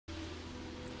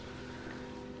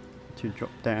to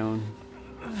drop down.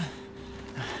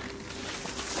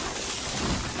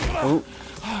 Oh.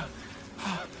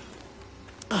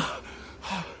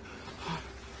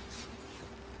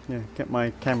 Yeah, get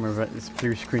my camera at this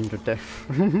blue screen to death.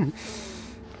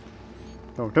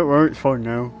 Oh, don't worry, it's fine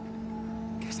now.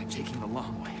 Guess I'm taking the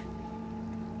long way.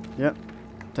 Yep,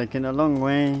 taking a long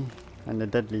way and a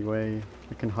deadly way.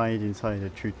 We can hide inside a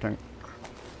tree trunk.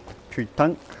 Tree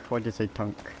trunk? Why did you say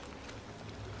trunk?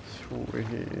 It's over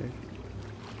here.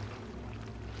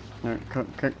 No,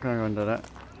 can't go under that.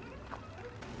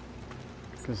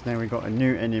 Because now we got a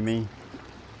new enemy.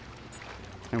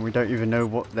 And we don't even know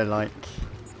what they're like.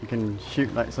 You can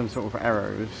shoot like some sort of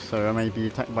arrows, so I may be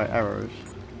attacked by arrows.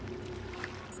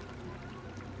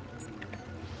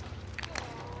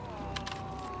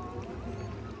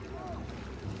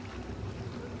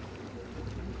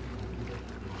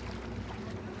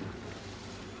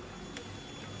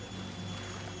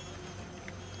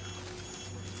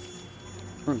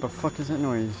 What the fuck is that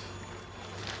noise?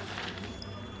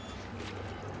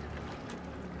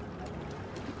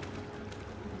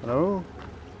 Hello?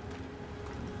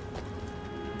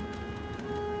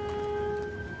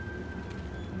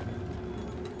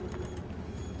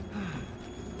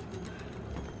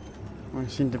 I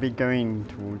seem to be going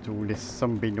towards all this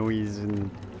zombie noise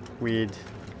and weird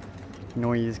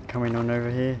noise coming on over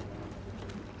here.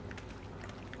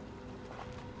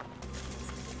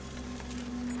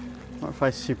 What if I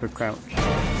super crouch?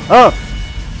 Oh!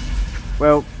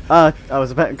 Well, I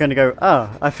was about going to go,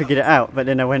 I figured it out, but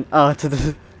then I went, to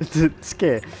the to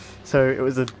scare. So it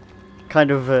was a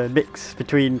kind of a mix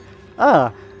between,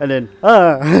 and then,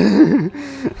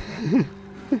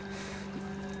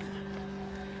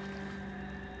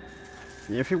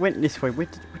 Yeah, if you went this way, where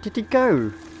did he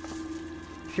go?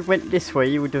 If you went this way,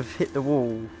 you would have hit the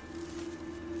wall.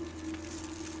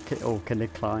 Can they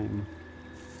climb?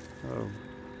 Oh.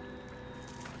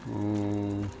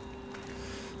 Oh.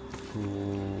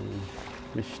 Oh.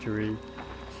 Mystery.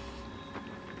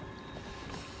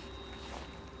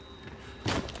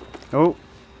 Oh!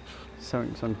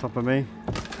 Something's on top of me.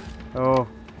 Oh.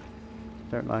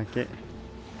 Don't like it.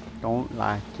 Don't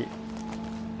like it.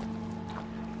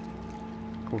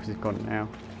 Of course it's gone now.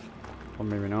 Or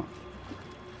maybe not.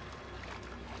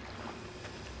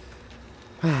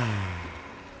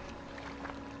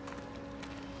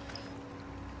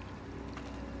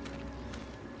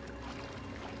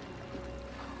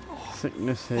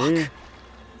 Sickness here.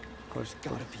 There's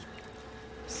gotta be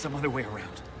some other way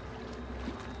around.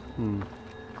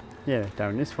 Yeah,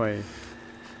 down this way.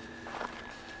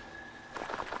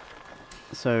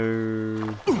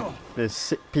 So there's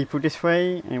sick people this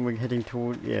way, and we're heading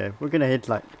toward. Yeah, we're gonna head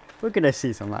like we're gonna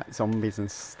see some like zombies and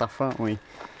stuff, aren't we?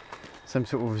 Some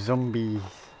sort of zombie.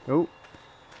 Oh,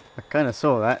 I kind of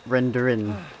saw that render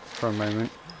in for a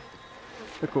moment.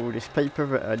 Look at all this paper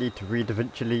that I need to read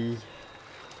eventually.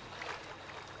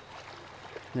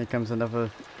 Here comes another.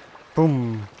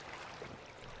 Boom.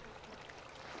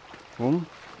 Boom.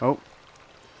 Oh.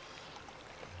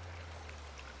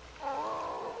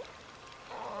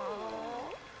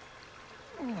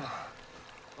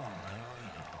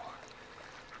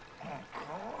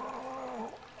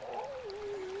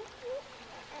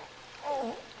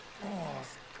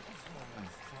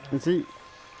 Is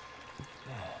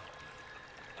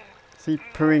he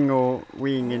pooing or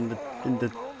weeing in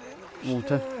the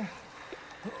water?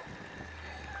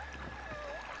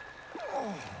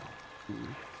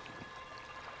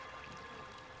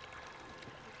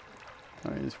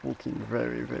 Oh, he's walking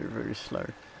very, very, very slow.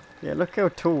 Yeah, look how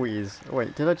tall he is. Oh,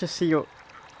 wait, did I just see your...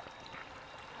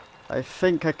 I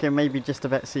think I can maybe just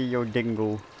about see your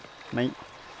dingle, mate.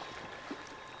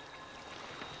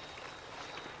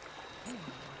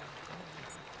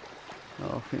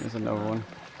 Oh, I think there's another one.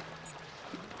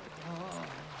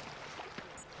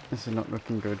 This is not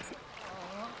looking good.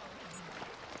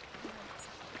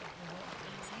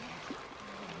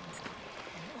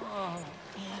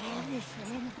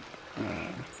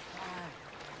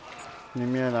 Leave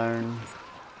me alone.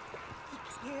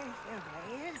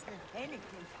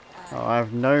 Oh, I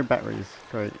have no batteries.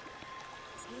 Great.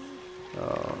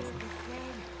 Oh.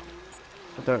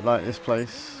 I don't like this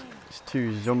place. It's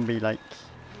too zombie-like.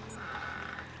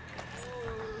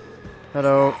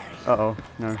 Hello. Uh-oh.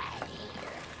 No.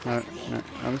 No, no.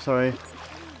 I'm sorry.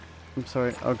 I'm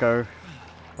sorry. I'll go.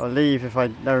 I'll leave if I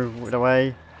know the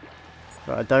way.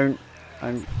 But I don't.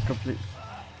 I'm complete.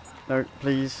 No,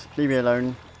 please. Leave me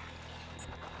alone.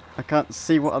 I can't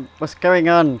see what's going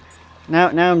on. Now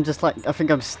I'm just like, I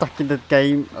think I'm stuck in the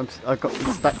game. I got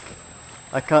stuck.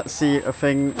 I can't see a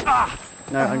thing.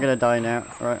 No, I'm gonna die now.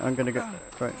 Alright, I'm gonna go.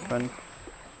 Right, fun.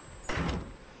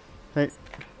 Hey.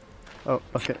 Oh,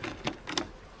 okay.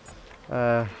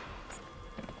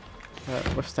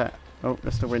 What's that? Oh,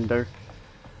 that's the window.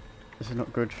 This is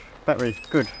not good. Battery,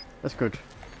 good. That's good.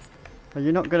 Are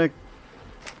you not gonna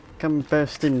come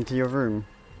burst into your room?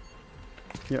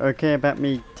 You're okay about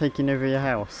me taking over your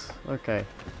house? Okay.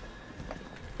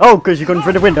 Oh, because you've gone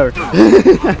through the window!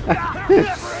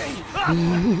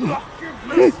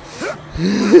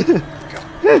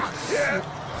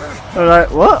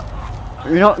 Alright, what?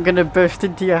 You're not gonna burst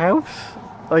into your house?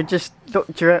 I just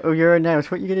knocked you out of your own house.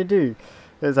 What are you gonna do?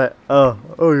 It's like, oh,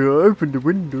 you opened the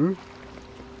window.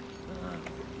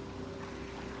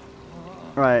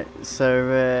 Right, so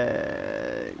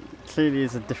clearly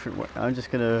there's a different way. I'm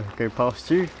just gonna go past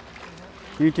you.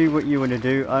 You do what you want to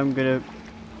do. I'm gonna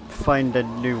find a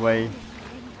new way.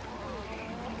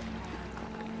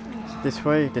 This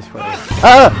way, this way.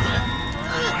 Ah!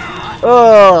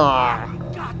 Oh!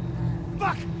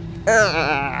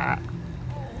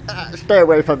 Stay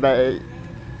away from me.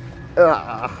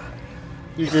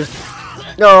 You just.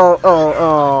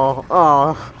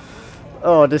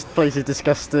 Oh, this place is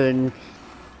disgusting.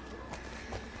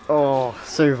 Oh,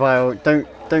 so vile. Don't.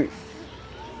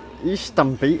 You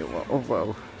stumpy. Oh,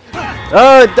 whoa.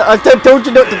 Oh, I told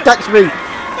you not to touch me.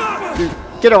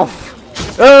 Get off.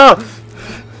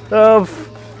 Oh,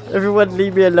 everyone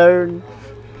leave me alone.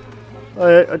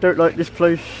 I don't like this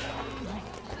place.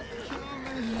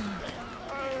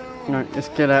 Right, let's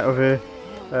get out of here.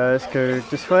 Let's go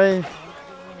this way.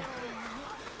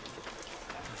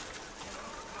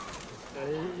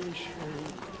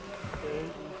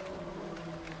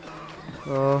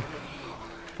 Oh,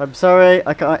 I'm sorry,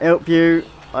 I can't help you.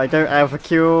 I don't have a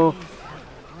cure.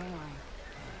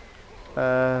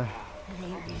 Uh-oh.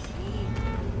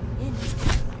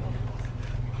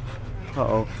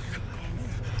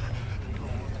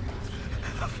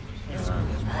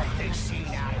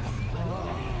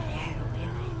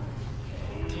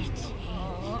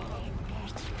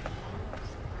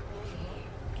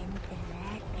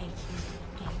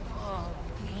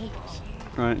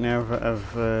 Right, now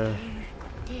I've oh,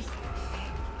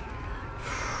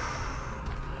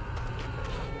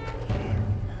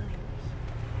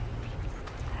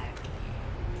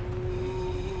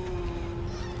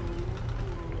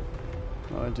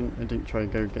 I didn't try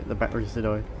and go get the batteries, did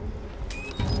I?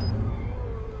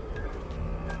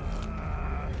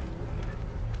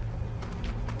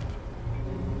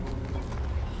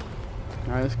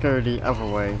 Alright, let's go the other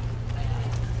way.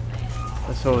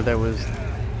 I saw there was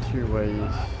 2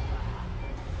 ways.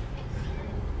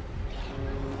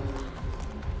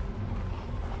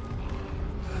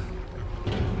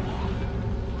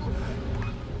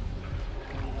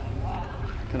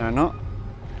 Can I not?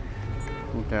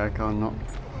 Okay, I can't not.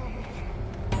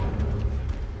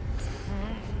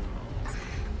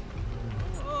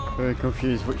 Very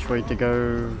confused which way to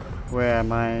go. Where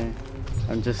am I?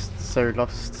 I'm just so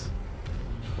lost.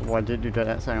 Why did you do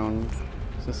that sound?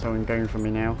 Is there someone going for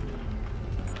me now?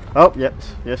 Oh,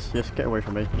 yes, get away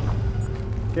from me.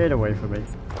 Get away from me.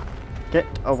 Get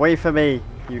away from me,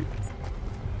 you.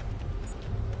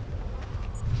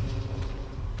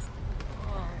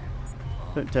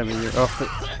 Don't tell me you're off.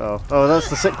 Oh, that's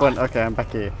the sick one. Okay, I'm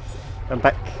back here. I'm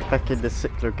back in the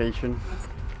sick location.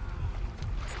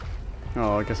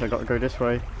 Oh, I guess I gotta go this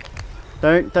way.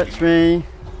 Don't touch me.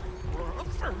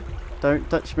 Don't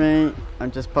touch me.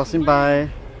 I'm just passing by.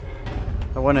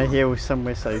 I want to heal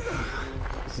somewhere safe.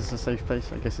 Is this a safe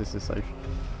place? I guess this is safe.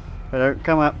 But don't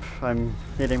come up. I'm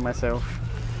healing myself.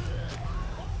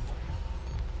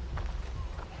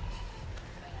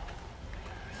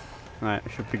 Right,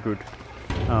 it should be good.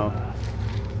 Oh.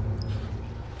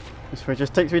 This way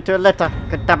just takes me to a letter.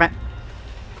 God damn it.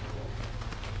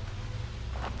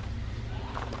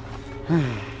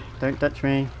 Don't touch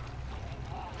me.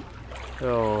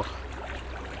 Oh.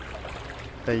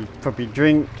 They probably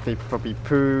drink, they probably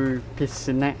poo, piss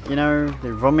in that, you know,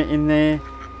 they vomit in there.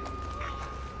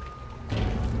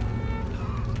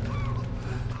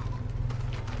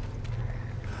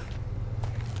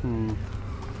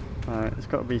 Alright, there's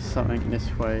got to be something this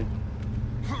way.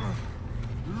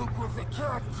 Look what the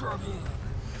cat drug in.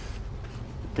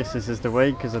 Guess this is the way,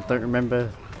 because I don't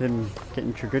remember him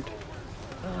getting triggered.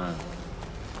 Oh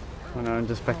no, I'm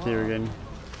just back here again.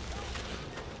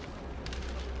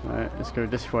 Alright, let's go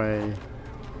this way.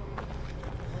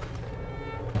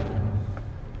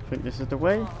 I think this is the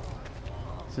way.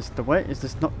 Is this the way? Is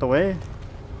this not the way?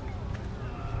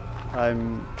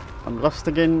 I'm lost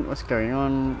again. What's going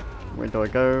on? Where do I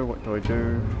go? What do I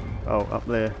do? Oh, up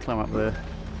there. Climb up there.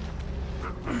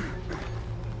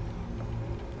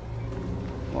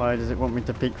 Why does it want me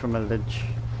to peek from a ledge?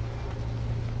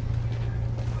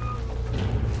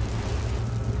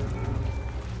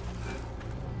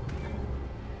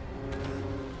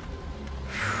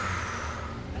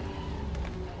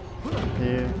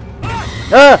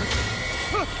 Ah!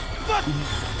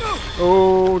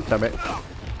 Oh, damn it.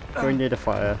 Going near the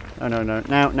fire. Oh no, no.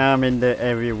 Now I'm in the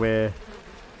area where...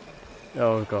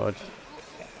 Oh god.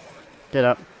 Get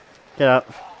up. Get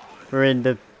up. We're in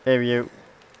the area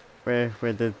where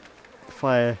the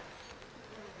fire...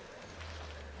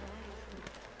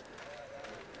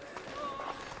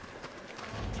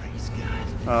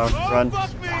 Oh, run.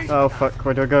 Oh fuck,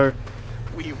 where do I go?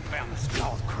 We found the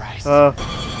skull, Christ. Oh,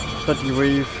 dodgy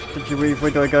weave,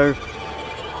 where do I go?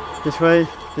 This way?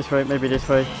 This way, maybe this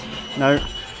way. No.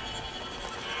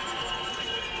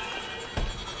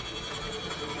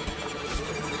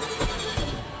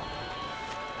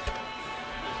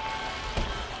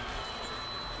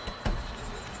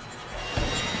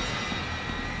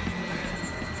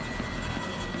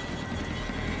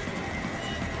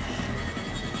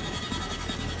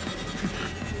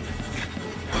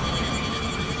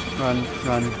 Run,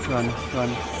 run, run, run.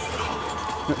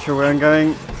 Not sure where I'm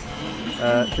going.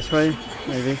 This way,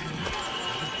 maybe.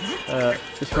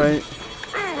 This way.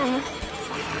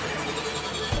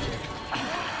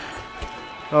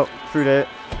 Oh, through there.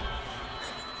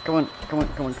 Come on, come on,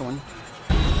 come on, come on.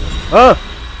 Ah!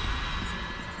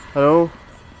 Hello?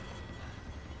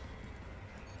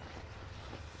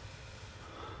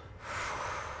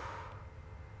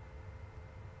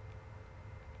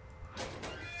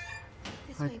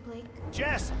 This way, Blake.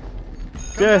 Jess!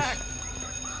 Jess!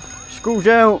 School's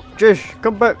out! Jess,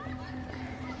 come back!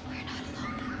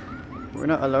 We're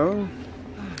not alone.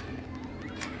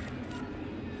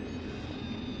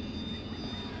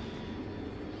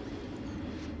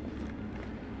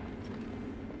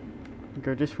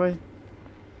 Go this way?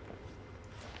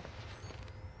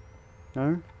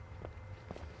 No?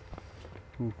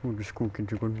 Oh, the school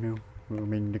kids are gone now. Well, I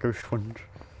mean, the ghost ones.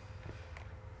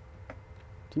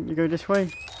 Didn't you go this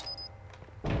way?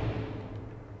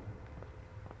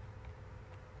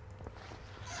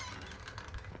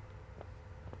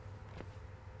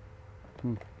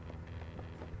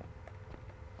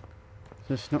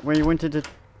 Is this not where you wanted to...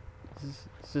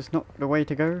 Is this not the way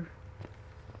to go?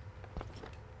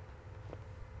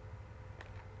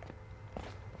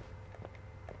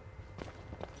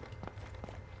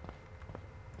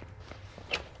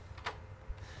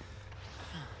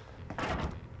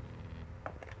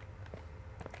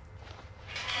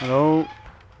 Hello?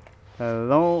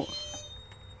 Hello?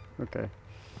 Okay.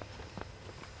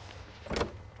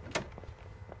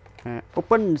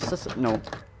 Open! No.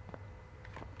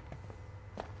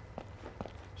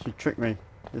 She tricked me.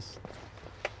 This,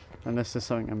 unless there's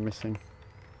something I'm missing.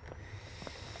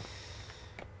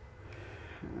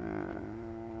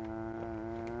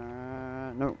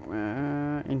 No.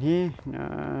 In here?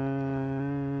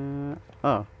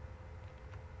 Oh.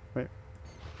 Wait.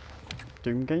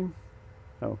 Doom game?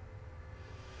 Oh.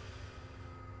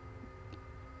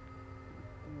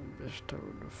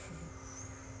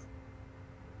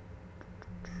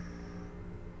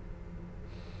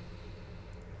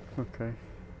 Okay.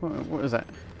 What is that?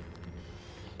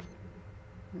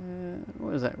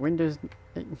 What is that? Windows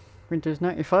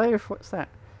 95? What's that?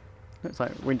 Looks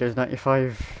like Windows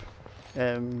 95.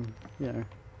 You know,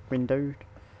 window.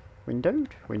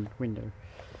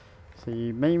 So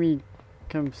you made me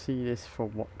come see this for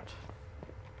what?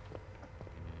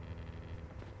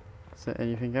 Is there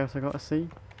anything else I gotta see?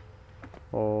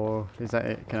 Or is that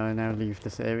it? Can I now leave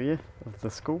this area of the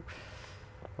school?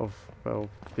 Of, well,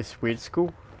 this weird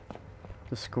school?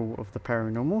 The school of the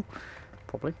paranormal?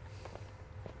 Probably.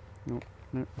 No,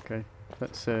 no, okay.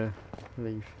 Let's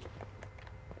leave.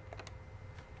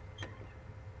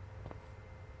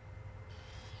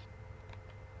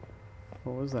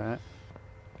 What was that?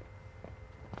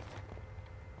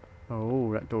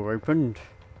 Oh, that door opened.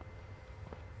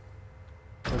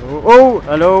 Hello? Oh!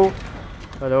 Hello!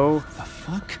 Hello? The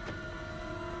fuck?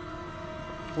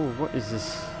 Oh, what is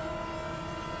this?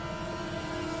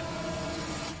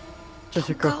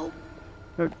 Jessica. Go.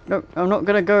 No, no, I'm not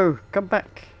gonna go. Come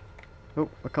back. Oh,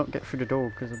 I can't get through the door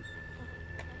because I'm...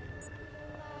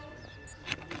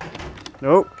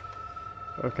 Nope.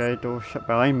 Okay, door shut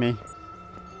behind me.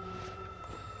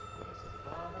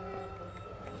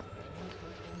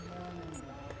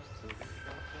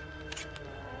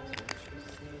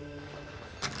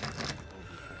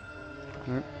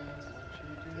 Nope.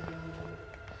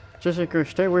 Jessica,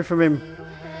 stay away from him.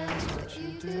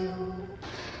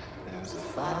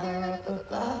 Father up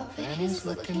above, and he's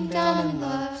looking down in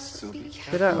love. So be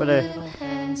careful, Get out of there. little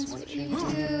hands, what you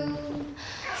do.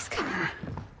 He's coming.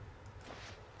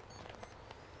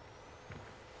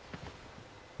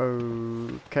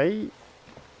 Okay.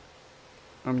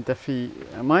 I'm definitely...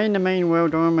 Am I in the main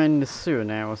world or am I in the sewer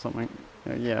now or something?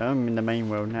 Yeah, I'm in the main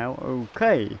world now.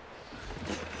 Okay.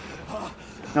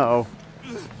 Uh-oh.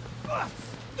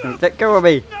 Let go of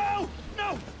me! No!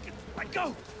 No! Let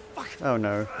go! Fuck! Oh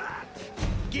no.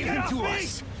 Give him to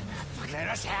us! Let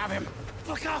us have him!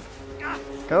 Fuck off!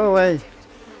 Go away!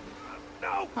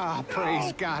 No! Ah,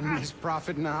 praise God and his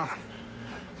prophet now.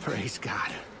 Praise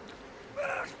God.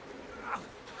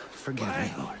 Forgive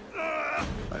me, Lord.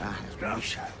 But I have to be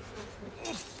sure.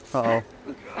 Uh-oh.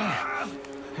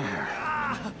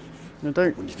 No,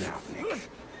 don't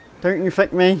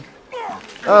infect me.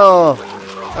 Oh!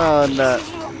 Oh no.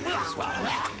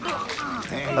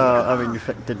 Oh, I'm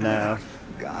infected now.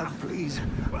 God, please,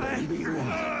 let him be the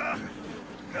one.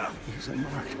 He's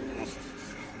unmarked.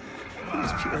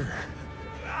 He's pure.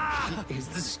 He is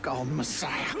the Skull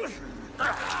Messiah.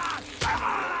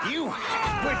 You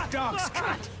half-wit dog's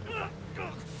cut.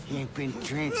 He ain't been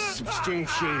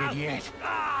transubstantiated yet.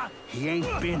 He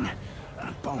ain't been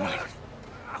born.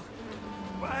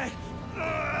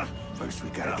 First, we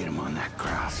gotta get him on that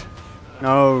cross.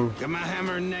 No. Get my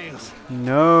hammer and nails.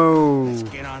 No. Let's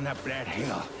get on up that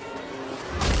hill.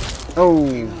 Oh.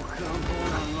 He will come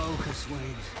born on locust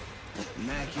wings,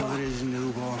 immaculate as a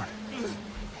newborn.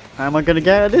 How am I gonna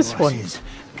get out of this one? His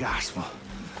gospel,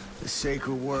 the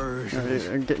sacred word,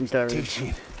 I'm getting carried.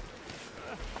 teaching.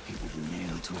 He will be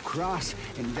nailed to a cross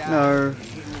and die. No.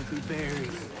 He will be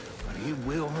buried, but he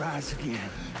will rise again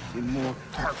in more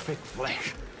perfect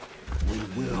flesh. We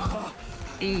will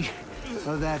eat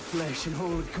of that flesh in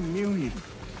holy communion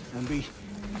and be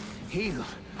healed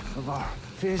of our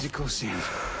physical sins.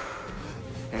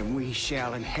 And we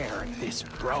shall inherit this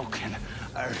broken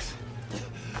earth.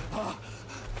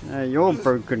 You're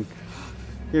broken.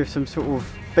 You have some sort of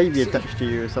baby attached to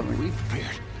you or something. We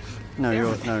prepared. No, you're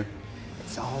everything. no.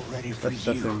 It's all ready for That's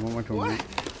you. nothing. What am I talking about?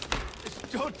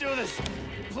 Don't do this!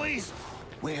 Please!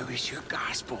 Where is your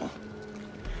gospel?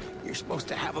 You're supposed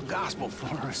to have a gospel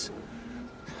for us.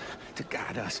 To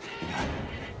guide us in our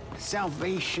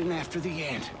salvation after the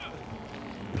end.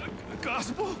 The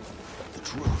gospel? The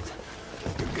truth.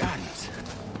 Your guidance.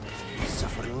 We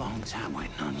suffered a long time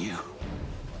waiting on you.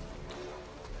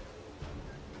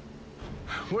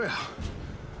 Well,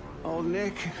 old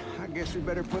Nick, I guess we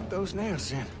better put those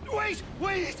nails in. Wait!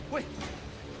 Wait! Wait!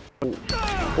 Oh.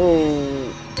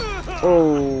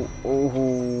 Oh.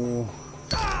 Oh.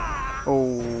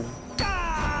 Oh.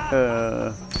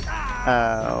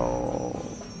 Ow.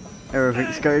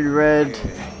 Everything's going red.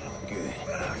 Good.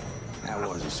 That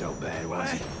wasn't so bad,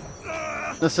 was it?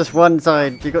 That's just one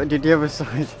side. You got to do the other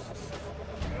side.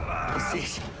 What's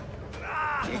this?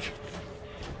 Nick,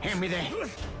 hand me that.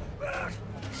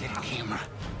 Is that a camera?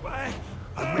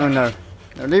 Oh no.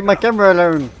 No, leave my camera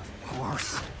alone. Of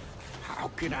course. How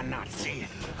could I not see it?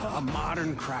 A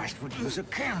modern Christ would use a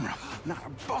camera, not a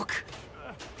book.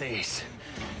 This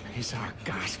is our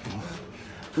gospel.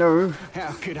 No.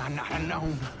 How could I not have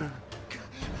known?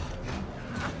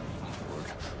 Lord,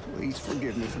 please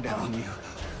forgive me for doubting you.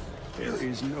 There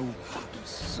is no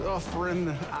suffering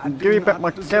that I do Give me back not my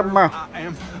deserve. camera. I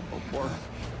am a poor,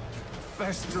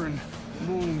 festering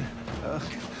wound.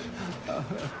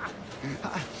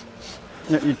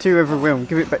 No, you're too overwhelmed.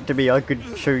 Give it back to me. I could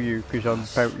show you because I'm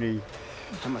apparently.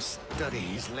 I must study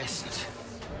his lessons.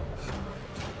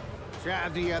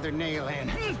 Drive the other nail in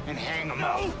and hang him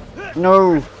up.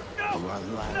 No. You are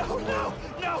the light of the world.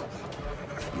 No!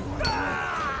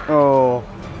 Oh.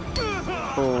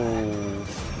 Oh.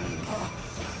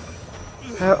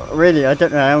 Really, I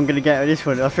don't know how I'm gonna get out of this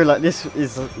one. I feel like this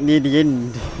is near the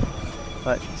end.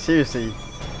 Like, seriously.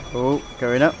 Oh,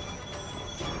 going up.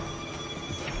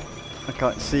 I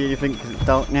can't see anything because it's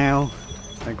dark now.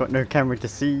 I've got no camera to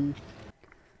see.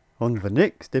 On the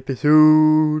next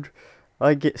episode,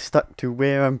 I get stuck to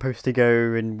where I'm supposed to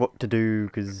go and what to do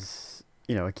because,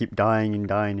 you know, I keep dying and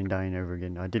dying and dying over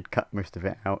again. I did cut most of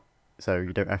it out, so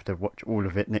you don't have to watch all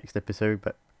of it next episode,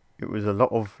 but it was a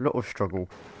lot of struggle.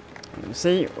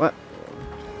 See what?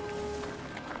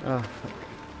 Oh, fuck.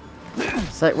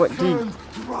 So what do you?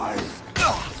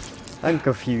 I'm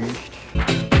confused.